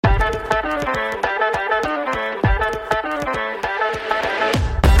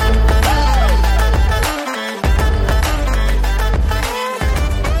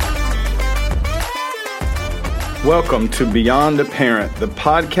Welcome to Beyond the Parent, the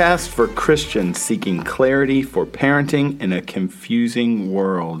podcast for Christians seeking clarity for parenting in a confusing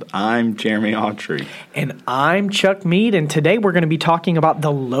world. I'm Jeremy Autry. And I'm Chuck Mead, and today we're going to be talking about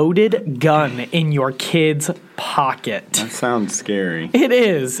the loaded gun in your kid's pocket. That sounds scary. It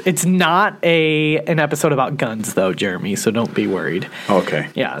is. It's not an episode about guns, though, Jeremy, so don't be worried. Okay.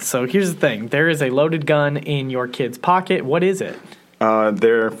 Yeah, so here's the thing. There is a loaded gun in your kid's pocket. What is it?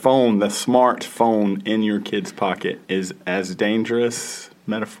 Their phone, the smartphone in your kid's pocket, is as dangerous,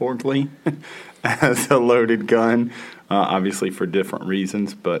 metaphorically, as a loaded gun. Obviously for different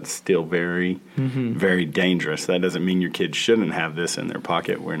reasons, but still very, very dangerous. That doesn't mean your kid shouldn't have this in their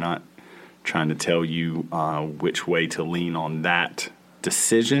pocket. We're not trying to tell you which way to lean on that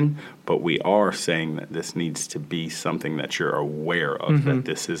decision, but we are saying that this needs to be something that you're aware of, that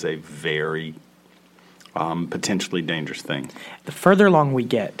this is a very potentially dangerous thing. The further along we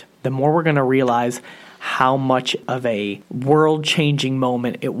get, the more we're going to realize how much of a world-changing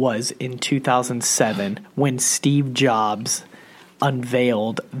moment it was in 2007 when Steve Jobs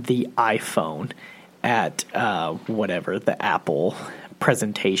unveiled the iPhone at the Apple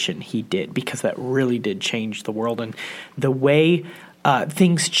presentation he did, because that really did change the world. And the way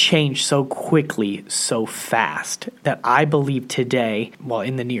things change so quickly, so fast, that I believe today,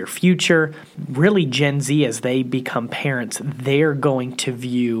 in the near future, really Gen Z, as they become parents, they're going to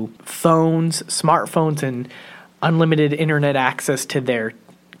view smartphones, and unlimited internet access to their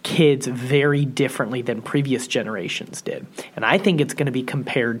kids very differently than previous generations did. And I think it's going to be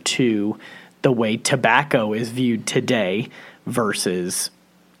compared to the way tobacco is viewed today versus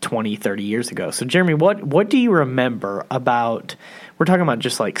 20, 30 years ago. So, Jeremy, what do you remember about, we're talking about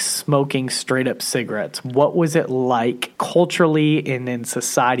just like smoking straight up cigarettes. What was it like culturally and in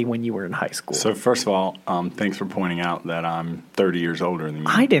society when you were in high school? So, first of all, thanks for pointing out that I'm 30 years older than you.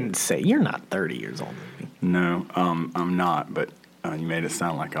 I didn't say you're not 30 years older than me. No, I'm not, but you made it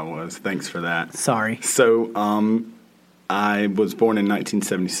sound like I was. Thanks for that. Sorry. So, I was born in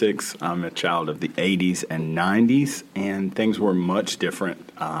 1976. I'm a child of the 80s and 90s, and things were much different.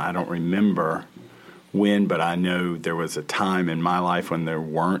 I don't remember when, but I know there was a time in my life when there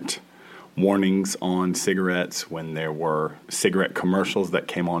weren't warnings on cigarettes, when there were cigarette commercials that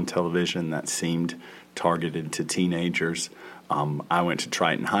came on television that seemed targeted to teenagers. I went to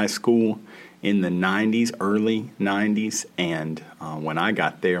Triton High School in the 90s, early 90s, and when I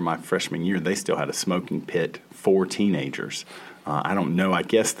got there my freshman year, they still had a smoking pit for teenagers. I don't know. I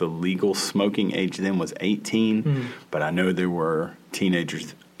guess the legal smoking age then was 18, but I know there were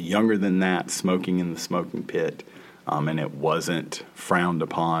teenagers younger than that smoking in the smoking pit, and it wasn't frowned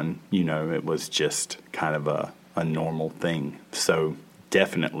upon. It was just kind of a normal thing. So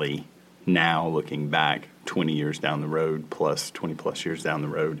definitely now, looking back 20 years down the road, plus 20-plus years down the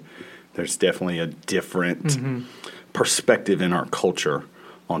road, there's definitely a different perspective in our culture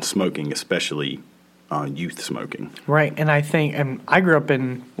on smoking, especially youth smoking. Right, and I think, and I grew up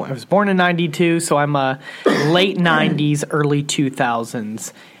I was born in 92, so I'm a late 90s, early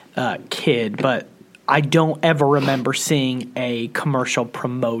 2000s kid, but I don't ever remember seeing a commercial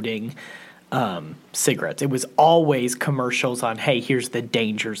promoting cigarettes. It was always commercials on, hey, here's the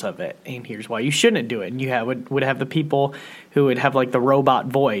dangers of it, and here's why you shouldn't do it. And you would have the people who would have like the robot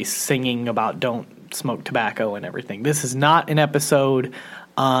voice singing about don't smoke tobacco and everything. This is not an episode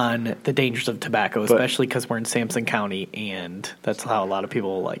on the dangers of tobacco, especially because we're in Sampson County, and that's how a lot of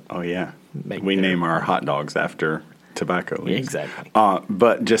people like. Oh yeah, we name our hot dogs after tobacco leaves. Exactly.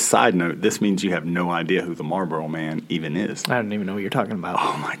 But just side note, this means you have no idea who the Marlboro Man even is. I don't even know what you're talking about.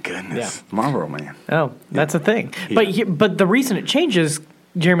 Oh my goodness, yeah. Marlboro Man. Oh, that's a thing. Yeah. But the reason it changes,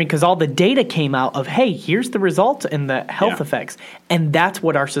 Jeremy, because all the data came out of, hey, here's the results and the health effects. And that's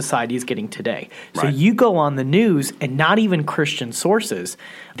what our society is getting today. So you go on the news, and not even Christian sources,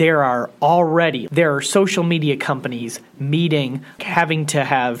 there are social media companies meeting, having to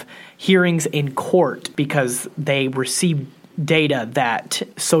have hearings in court because they received data that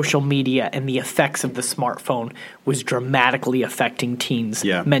social media and the effects of the smartphone was dramatically affecting teens'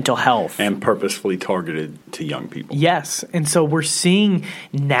 mental health. And purposefully targeted to young people. Yes. And so we're seeing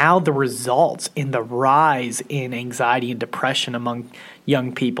now the results in the rise in anxiety and depression among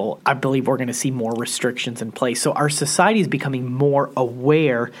young people. I believe we're going to see more restrictions in place. So our society is becoming more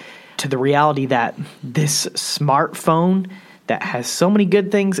aware to the reality that this smartphone that has so many good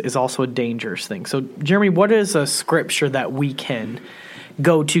things is also a dangerous thing. So, Jeremy, what is a scripture that we can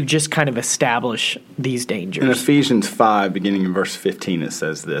go to just kind of establish these dangers? In Ephesians 5, beginning in verse 15, it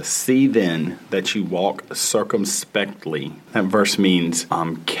says this: "See then that you walk circumspectly." That verse means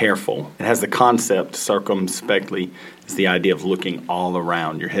careful. It has the concept circumspectly It's the idea of looking all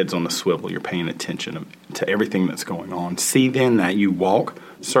around. Your head's on a swivel. You're paying attention to everything that's going on. See then that you walk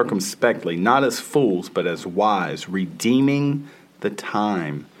circumspectly, not as fools, but as wise, redeeming the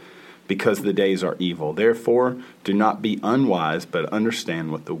time, because the days are evil. Therefore, do not be unwise, but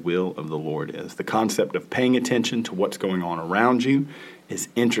understand what the will of the Lord is. The concept of paying attention to what's going on around you is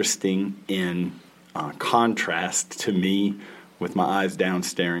interesting in contrast to me with my eyes down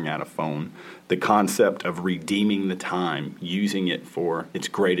staring at a phone. The concept of redeeming the time, using it for its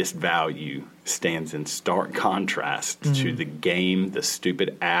greatest value, stands in stark contrast to the game, the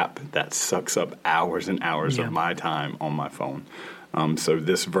stupid app that sucks up hours and hours of my time on my phone. So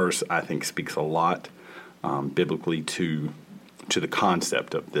this verse, I think, speaks a lot biblically to the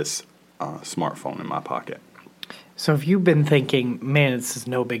concept of this smartphone in my pocket. So if you've been thinking, man, this is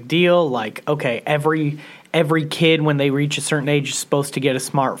no big deal, like, okay, every kid when they reach a certain age is supposed to get a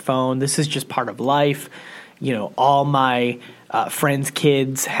smartphone. This is just part of life. You know, all my friends'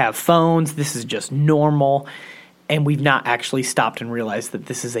 kids have phones. This is just normal. And we've not actually stopped and realized that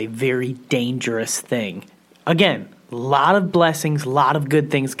this is a very dangerous thing. Again, a lot of blessings, a lot of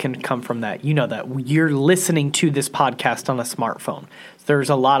good things can come from that. You know that. You're listening to this podcast on a smartphone. There's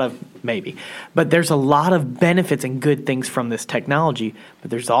a lot of, but there's a lot of benefits and good things from this technology, but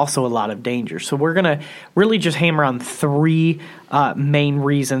there's also a lot of danger. So we're going to really just hammer on three main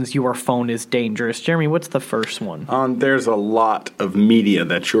reasons your phone is dangerous. Jeremy, what's the first one? There's a lot of media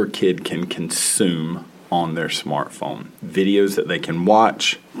that your kid can consume on their smartphone. Videos that they can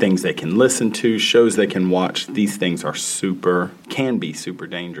watch, things they can listen to, shows they can watch. These things can be super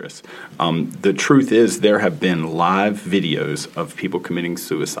dangerous. The truth is there have been live videos of people committing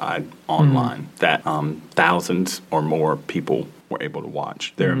suicide online that thousands or more people were able to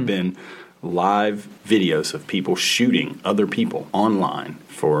watch. There have been live videos of people shooting other people online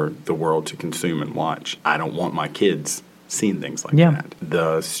for the world to consume and watch. I don't want my kids seeing things like that.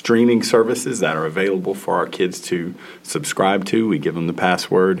 The streaming services that are available for our kids to subscribe to, we give them the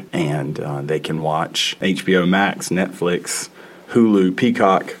password, and they can watch HBO Max, Netflix, Hulu,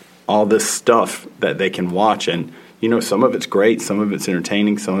 Peacock, all this stuff that they can watch. And, you know, some of it's great, some of it's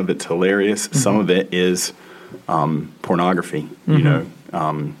entertaining, some of it's hilarious, some of it is pornography, you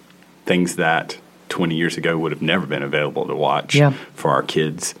know, things that 20 years ago would have never been available to watch for our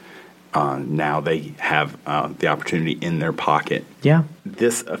kids. Now they have the opportunity in their pocket. Yeah.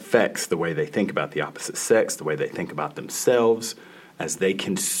 This affects the way they think about the opposite sex, the way they think about themselves, as they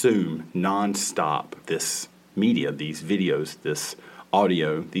consume nonstop this media, these videos, this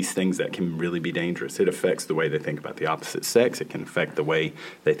audio, these things that can really be dangerous. It affects the way they think about the opposite sex. It can affect the way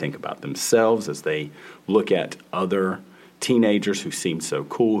they think about themselves as they look at other teenagers who seem so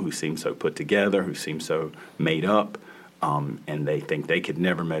cool, who seem so put together, who seem so made up. And they think they could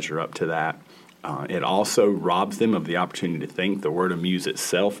never measure up to that. It also robs them of the opportunity to think. The word amuse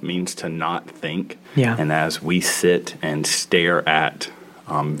itself means to not think. Yeah. And as we sit and stare at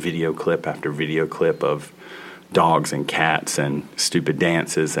video clip after video clip of dogs and cats and stupid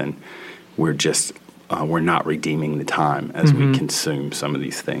dances, and we're not redeeming the time as we consume some of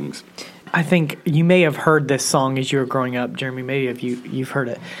these things. I think you may have heard this song as you were growing up, Jeremy. Maybe if you've heard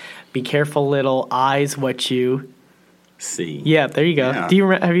it. Be careful, little eyes, what you see. Yeah, there you go.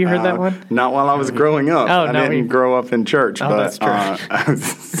 Yeah. Have you heard that one? Not while I was growing up. Oh, I didn't grow up in church, but that's true.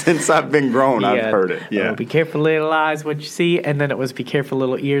 Since I've been grown, I've heard it. Yeah. Be careful, little eyes, what you see, and then it was be careful,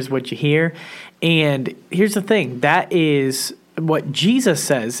 little ears, what you hear. And here's the thing: that is what Jesus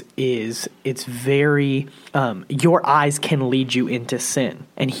says. Is it's very your eyes can lead you into sin,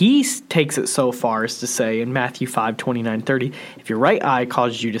 and he takes it so far as to say in Matthew 5:29-30, if your right eye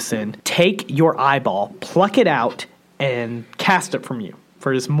causes you to sin, take your eyeball, pluck it out, and cast it from you.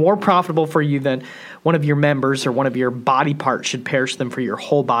 For it is more profitable for you than one of your members or one of your body parts should perish than for your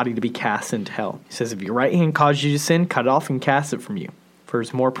whole body to be cast into hell. He says, if your right hand causes you to sin, cut it off and cast it from you. For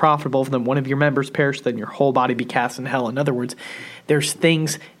it's more profitable than one of your members perish than your whole body be cast in hell. In other words, there's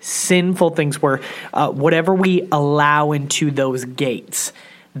things, sinful things, where whatever we allow into those gates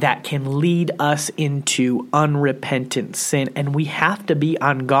that can lead us into unrepentant sin, and we have to be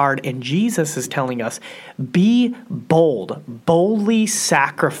on guard. And Jesus is telling us, be bold, boldly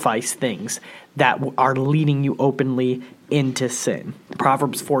sacrifice things that are leading you openly into sin.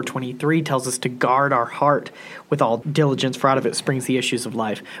 Proverbs 4:23 tells us to guard our heart with all diligence, for out of it springs the issues of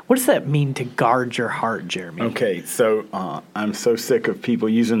life. What does that mean to guard your heart, Jeremy? Okay, so I'm so sick of people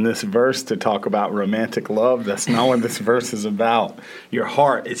using this verse to talk about romantic love. That's not what this verse is about. Your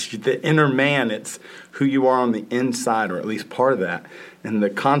heart, it's the inner man. It's who you are on the inside, or at least part of that. And the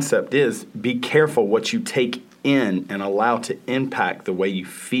concept is be careful what you take in and allow to impact the way you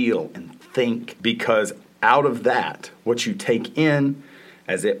feel and think, because out of that, what you take in,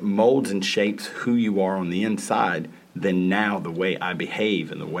 as it molds and shapes who you are on the inside, then now the way I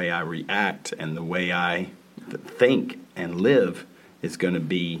behave and the way I react and the way I think and live is going to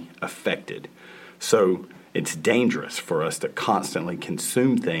be affected. So it's dangerous for us to constantly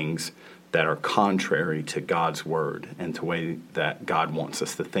consume things that are contrary to God's word and the way that God wants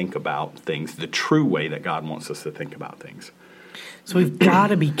us to think about things, the true way that God wants us to think about things. So we've got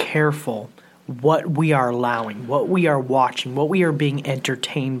to be careful what we are allowing, what we are watching, what we are being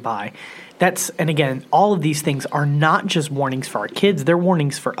entertained by. And again, all of these things are not just warnings for our kids, they're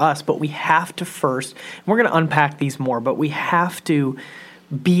warnings for us, but we have to first, and we're going to unpack these more, but we have to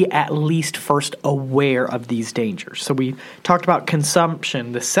be at least first aware of these dangers. So we talked about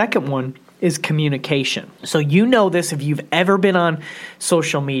consumption. The second one is communication. So you know this if you've ever been on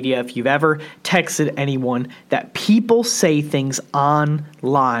social media, if you've ever texted anyone, that people say things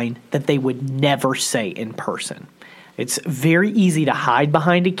online that they would never say in person. It's very easy to hide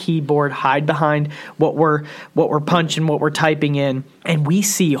behind a keyboard, hide behind what we're punching, what we're typing in, and we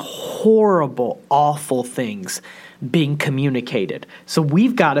see horrible, awful things being communicated. So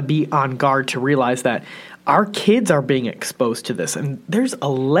we've got to be on guard to realize that our kids are being exposed to this. And there's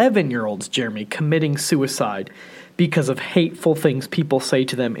 11-year-olds, Jeremy, committing suicide because of hateful things people say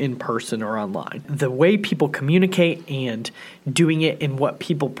to them in person or online. The way people communicate and doing it in what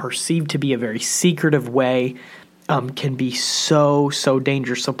people perceive to be a very secretive way can be so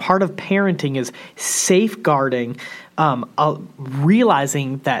dangerous. So part of parenting is safeguarding,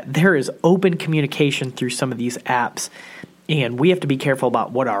 realizing that there is open communication through some of these apps, and we have to be careful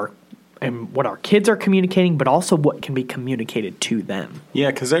about what our kids are communicating, but also what can be communicated to them.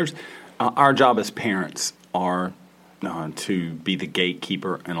 Yeah, because there's our job as parents are to be the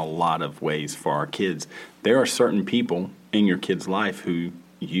gatekeeper in a lot of ways for our kids. There are certain people in your kid's life who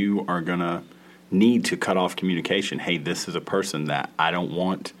you are going to need to cut off communication. Hey, this is a person that I don't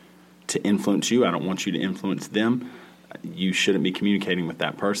want to influence you. I don't want you to influence them. You shouldn't be communicating with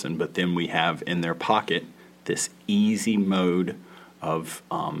that person. But then we have in their pocket this easy mode of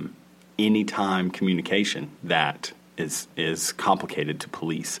anytime communication that is complicated to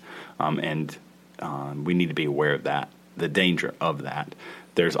police. And we need to be aware of that, the danger of that.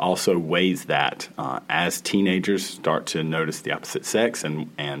 There's also ways that as teenagers start to notice the opposite sex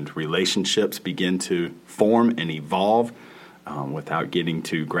and relationships begin to form and evolve, without getting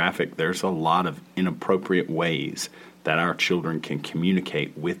too graphic, there's a lot of inappropriate ways that our children can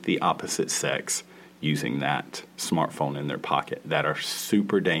communicate with the opposite sex using that smartphone in their pocket that are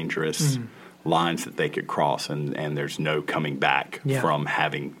super dangerous lines that they could cross, and there's no coming back from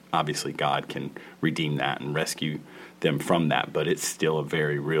having, obviously God can redeem that and rescue them from that, but it's still a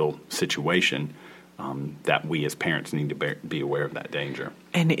very real situation that we as parents need to be aware of that danger.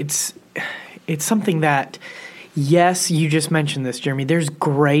 And it's something that, yes, you just mentioned this, Jeremy, there's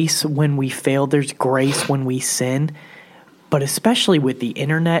grace when we fail, there's grace when we sin, but especially with the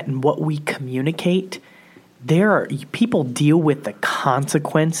internet and what we communicate, people deal with the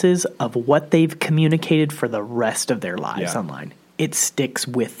consequences of what they've communicated for the rest of their lives online. It sticks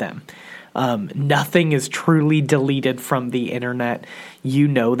with them. Nothing is truly deleted from the internet. You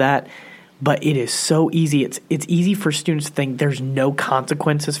know that. But it is so easy. It's easy for students to think there's no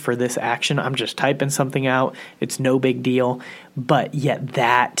consequences for this action. I'm just typing something out. It's no big deal. But yet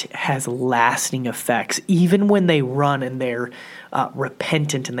that has lasting effects. Even when they run and they're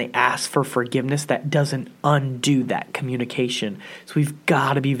repentant and they ask for forgiveness, that doesn't undo that communication. So we've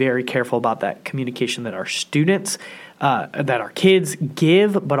got to be very careful about that communication that our students, that our kids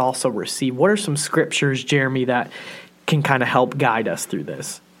give, but also receive. What are some scriptures, Jeremy, that can kind of help guide us through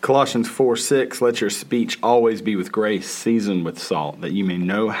this? Colossians 4:6, let your speech always be with grace, seasoned with salt, that you may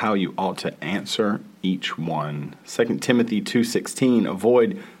know how you ought to answer each one. 2 Timothy 2:16,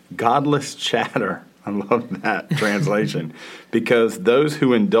 avoid godless chatter. I love that translation. Because those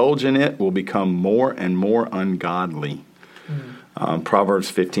who indulge in it will become more and more ungodly. Proverbs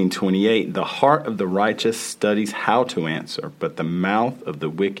 15:28, the heart of the righteous studies how to answer, but the mouth of the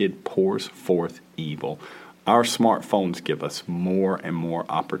wicked pours forth evil. Our smartphones give us more and more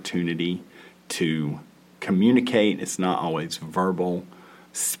opportunity to communicate. It's not always verbal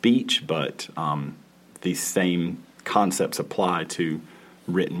speech, but these same concepts apply to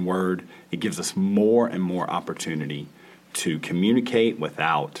written word. It gives us more and more opportunity to communicate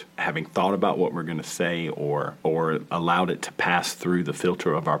without having thought about what we're going to say or allowed it to pass through the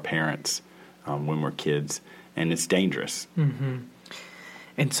filter of our parents when we're kids, and it's dangerous. Mm-hmm.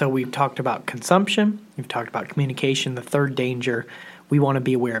 And so we've talked about consumption, we've talked about communication. The third danger we want to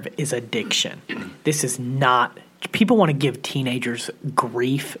be aware of is addiction. This is not – people want to give teenagers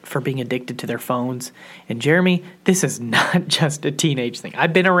grief for being addicted to their phones. And, Jeremy, this is not just a teenage thing.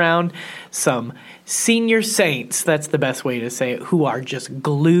 I've been around some senior saints, that's the best way to say it, who are just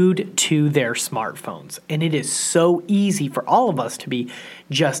glued to their smartphones. And it is so easy for all of us to be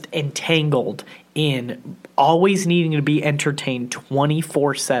just entangled in always needing to be entertained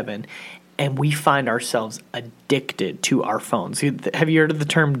 24/7. And we find ourselves addicted to our phones. Have you heard of the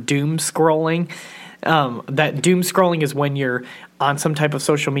term doom scrolling? That doom scrolling is when you're on some type of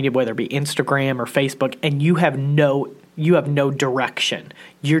social media, whether it be Instagram or Facebook, and you have no direction.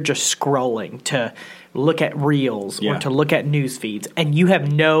 You're just scrolling to look at reels or to look at news feeds, and you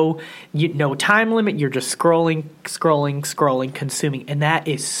have no time limit. You're just scrolling, consuming, and that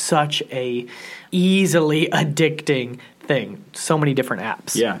is such a easily addicting thing. So many different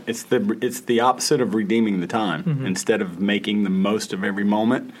apps. Yeah, it's the opposite of redeeming the time. Mm-hmm. Instead of making the most of every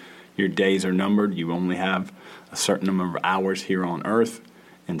moment, your days are numbered. You only have a certain number of hours here on Earth.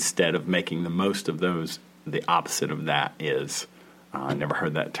 Instead of making the most of those, the opposite of that is, I never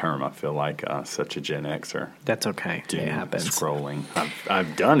heard that term. I feel like such a Gen Xer. That's okay. It happens. Scrolling.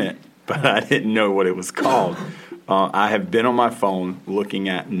 I've done it, but I didn't know what it was called. I have been on my phone looking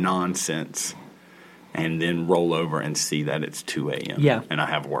at nonsense and then roll over and see that it's 2 a.m. Yeah. And I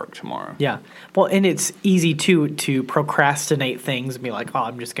have work tomorrow. Yeah. Well, and it's easy, to procrastinate things and be like,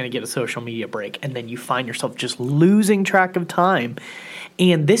 I'm just going to get a social media break. And then you find yourself just losing track of time.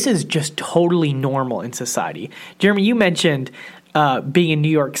 And this is just totally normal in society. Jeremy, you mentioned being in New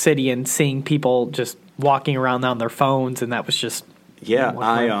York City and seeing people just walking around on their phones, and that was just... Yeah,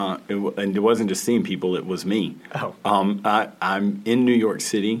 and it wasn't just seeing people, it was me. Oh. I'm in New York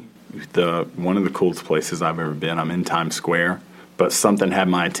City. One of the coolest places I've ever been. I'm in Times Square, but something had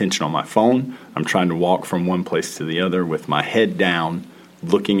my attention on my phone. I'm trying to walk from one place to the other with my head down,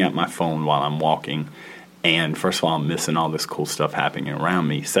 looking at my phone while I'm walking. And first of all, I'm missing all this cool stuff happening around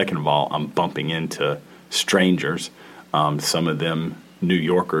me. Second of all, I'm bumping into strangers, some of them New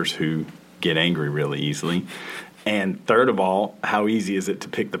Yorkers who get angry really easily. And third of all, how easy is it to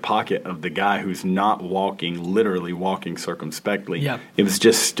pick the pocket of the guy who's not literally walking circumspectly? Yeah. It was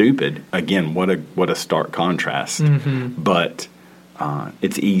just stupid. Again, what a stark contrast. Mm-hmm. But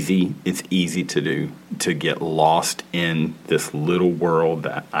it's easy to do, to get lost in this little world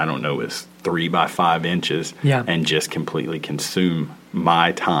that, I don't know, is 3 by 5 inches and just completely consume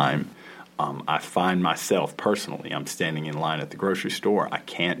my time. I find myself personally, I'm standing in line at the grocery store. I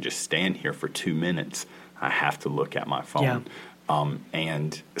can't just stand here for 2 minutes. I have to look at my phone. Yeah.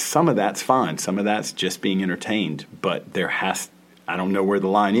 And some of that's fine. Some of that's just being entertained. But I don't know where the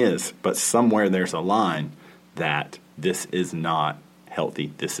line is, but somewhere there's a line that this is not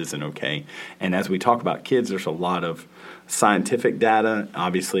healthy. This isn't okay. And as we talk about kids, there's a lot of scientific data.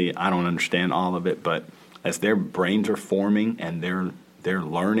 Obviously, I don't understand all of it, but as their brains are forming and they're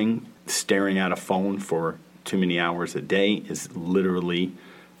learning, staring at a phone for too many hours a day is literally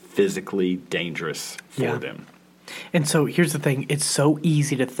physically dangerous for them. And so here's the thing. It's so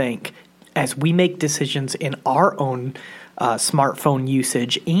easy to think as we make decisions in our own smartphone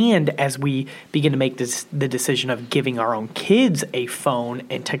usage, and as we begin to make the decision of giving our own kids a phone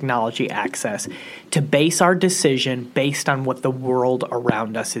and technology access, to base our decision based on what the world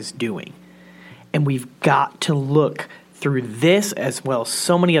around us is doing. And we've got to look through this as well as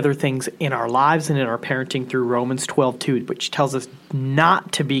so many other things in our lives and in our parenting through Romans 12:2, which tells us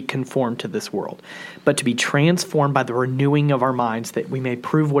not to be conformed to this world, but to be transformed by the renewing of our minds, that we may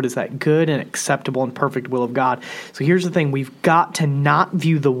prove what is that good and acceptable and perfect will of God. So here's the thing. We've got to not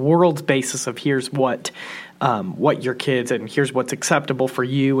view the world's basis of here's what your kids and here's what's acceptable for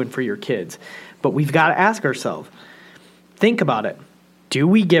you and for your kids. But we've got to ask ourselves, think about it. Do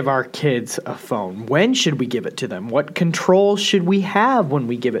we give our kids a phone? When should we give it to them? What control should we have when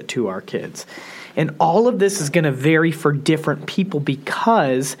we give it to our kids? And all of this is going to vary for different people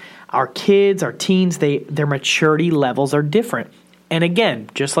because our kids, our teens, their maturity levels are different. And again,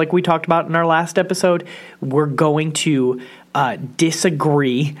 just like we talked about in our last episode, we're going to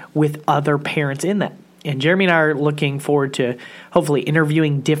disagree with other parents in that. And Jeremy and I are looking forward to hopefully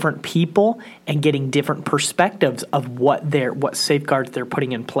interviewing different people and getting different perspectives of what safeguards they're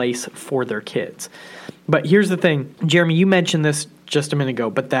putting in place for their kids. But here's the thing, Jeremy, you mentioned this just a minute ago,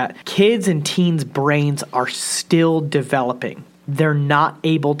 but that kids and teens' brains are still developing. They're not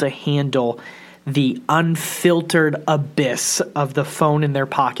able to handle the unfiltered abyss of the phone in their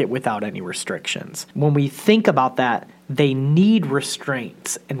pocket without any restrictions. When we think about that, they need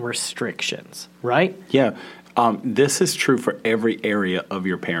restraints and restrictions, right? Yeah. This is true for every area of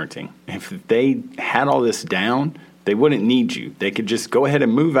your parenting. If they had all this down, they wouldn't need you. They could just go ahead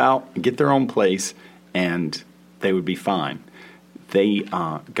and move out and get their own place, and they would be fine.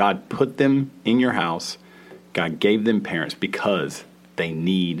 God put them in your house. God gave them parents because they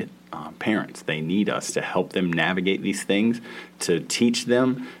need parents. They need us to help them navigate these things, to teach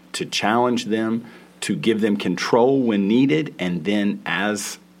them, to challenge them, to give them control when needed, and then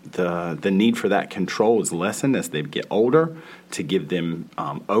as the need for that control is lessened as they get older, to give them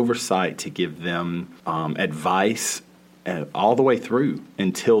oversight, to give them advice all the way through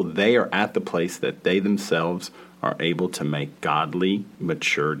until they are at the place that they themselves are able to make godly,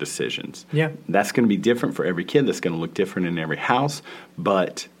 mature decisions. Yeah. That's going to be different for every kid. That's going to look different in every house.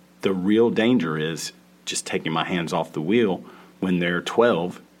 But the real danger is just taking my hands off the wheel when they're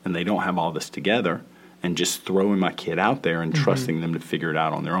 12 and they don't have all this together, and just throwing my kid out there and trusting them to figure it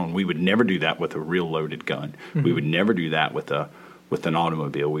out on their own. We would never do that with a real loaded gun. We would never do that with an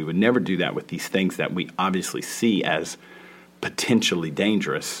automobile. We would never do that with these things that we obviously see as potentially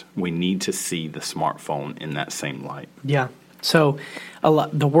dangerous. We need to see the smartphone in that same light. Yeah. So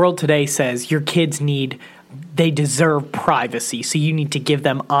the world today says your kids they deserve privacy, so you need to give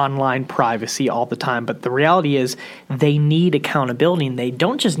them online privacy all the time. But the reality is they need accountability, and they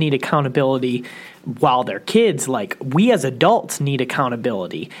don't just need accountability while they're kids. Like, we as adults need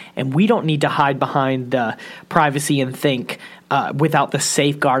accountability, and we don't need to hide behind the privacy and think without the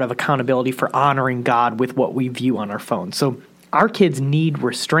safeguard of accountability for honoring God with what we view on our phone. So our kids need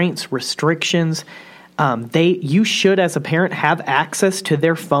restraints, restrictions. You should, as a parent, have access to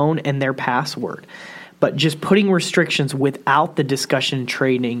their phone and their password. But just putting restrictions without the discussion and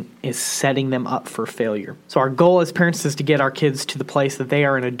training is setting them up for failure. So our goal as parents is to get our kids to the place that they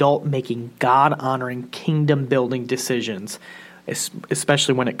are an adult making God-honoring, kingdom-building decisions,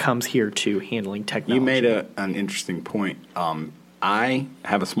 especially when it comes here to handling technology. You made an interesting point. I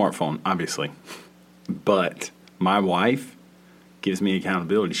have a smartphone, obviously, but my wife gives me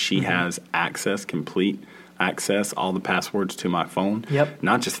accountability. She has complete access, all the passwords to my phone. Yep.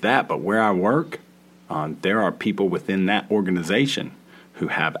 Not just that, but where I work, there are people within that organization who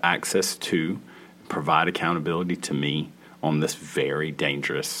have access to provide accountability to me on this very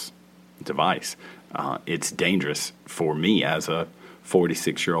dangerous device. It's dangerous for me as a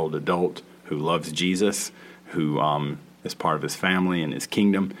 46-year-old adult who loves Jesus, who is part of his family and his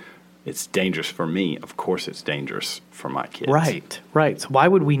kingdom. It's dangerous for me. Of course it's dangerous for my kids. Right. So why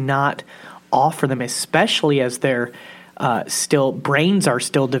would we not offer them, especially as they're brains are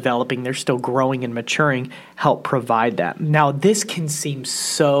still developing, they're still growing and maturing, help provide that. Now, this can seem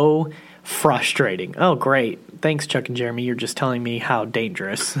so frustrating. Oh, great. Thanks, Chuck and Jeremy. You're just telling me how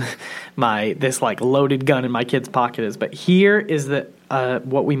dangerous this loaded gun in my kid's pocket is. But here is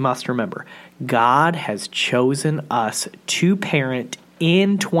what we must remember. God has chosen us to parent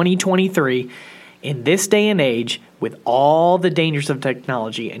in 2023 in this day and age with all the dangers of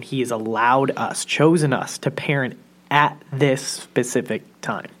technology, and he has chosen us to parent at this specific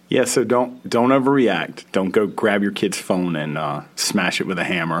time. Yeah, so don't overreact. Don't go grab your kid's phone and smash it with a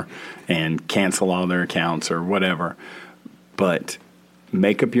hammer and cancel all their accounts or whatever. But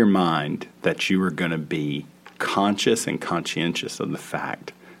make up your mind that you are going to be conscious and conscientious of the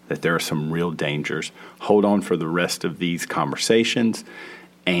fact that there are some real dangers. Hold on for the rest of these conversations,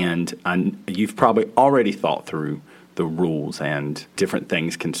 and you've probably already thought through the rules and different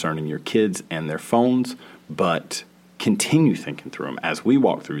things concerning your kids and their phones, but continue thinking through them. As we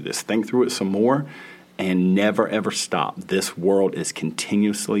walk through this, think through it some more and never, ever stop. This world is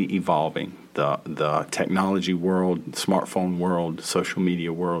continuously evolving. The technology world, smartphone world, social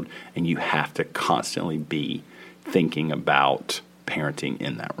media world, and you have to constantly be thinking about parenting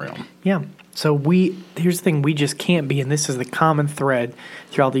in that realm. Yeah. So here's the thing, we just can't be, and this is the common thread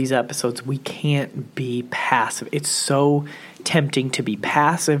through all these episodes, we can't be passive. It's so tempting to be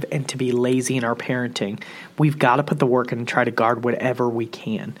passive and to be lazy in our parenting. We've got to put the work in and try to guard whatever we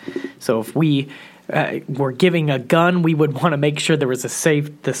can. So if we were giving a gun, we would want to make sure there was the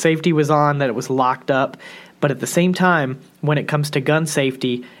safety was on, that it was locked up. But at the same time, when it comes to gun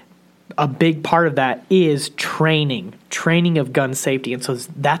safety, a big part of that is training of gun safety. And so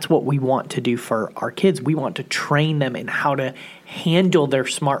that's what we want to do for our kids. We want to train them in how to handle their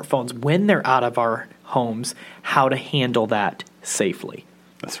smartphones when they're out of our homes, how to handle that safely.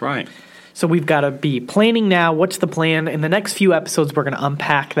 That's right. So we've got to be planning now. What's the plan? In the next few episodes, we're going to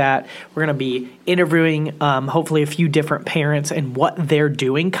unpack that. We're going to be interviewing hopefully a few different parents and what they're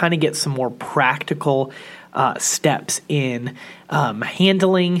doing, kind of get some more practical steps in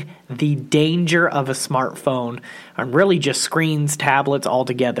handling the danger of a smartphone and really just screens, tablets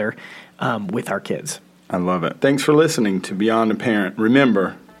altogether with our kids. I love it. Thanks for listening to Beyond a Parent.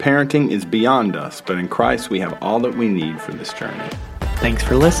 Remember, Parenting is beyond us, but in Christ we have all that we need for this journey. Thanks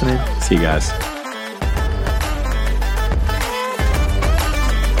for listening. See you guys.